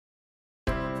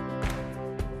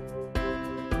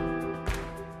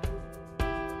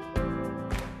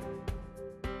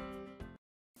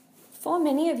For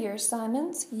many of your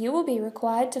assignments, you will be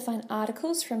required to find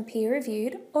articles from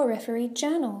peer-reviewed or refereed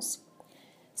journals.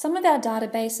 Some of our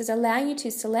databases allow you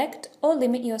to select or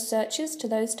limit your searches to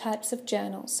those types of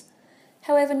journals.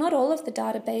 However, not all of the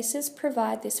databases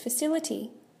provide this facility.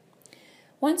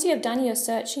 Once you have done your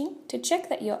searching to check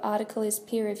that your article is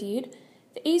peer-reviewed,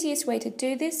 the easiest way to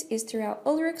do this is through our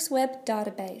Ulrichsweb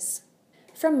database.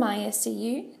 From My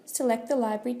SCU, select the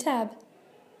Library tab.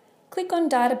 Click on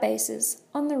Databases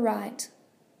on the right.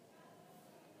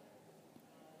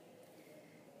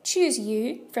 Choose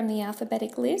U from the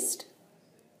alphabetic list,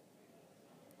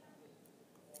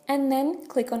 and then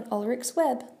click on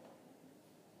Ulrichsweb.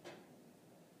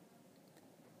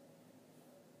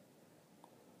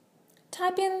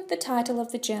 Type in the title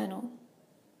of the journal.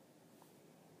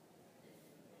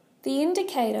 The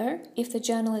indicator, if the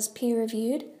journal is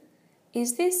peer-reviewed,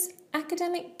 is this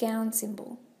academic gown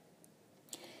symbol.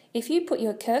 If you put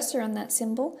your cursor on that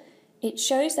symbol, it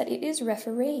shows that it is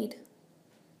refereed.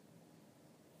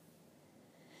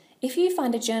 If you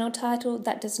find a journal title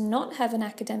that does not have an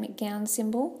academic gown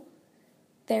symbol,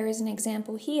 there is an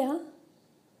example here,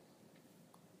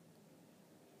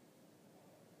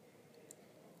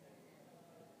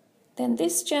 then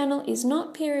this journal is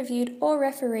not peer-reviewed or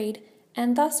refereed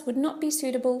and thus would not be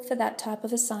suitable for that type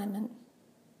of assignment.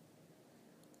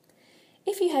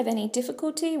 If you have any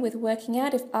difficulty with working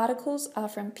out if articles are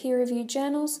from peer-reviewed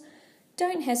journals,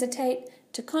 don't hesitate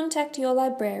to contact your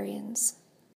librarians.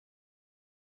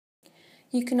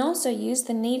 You can also use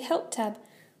the Need Help tab,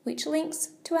 which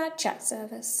links to our chat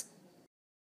service.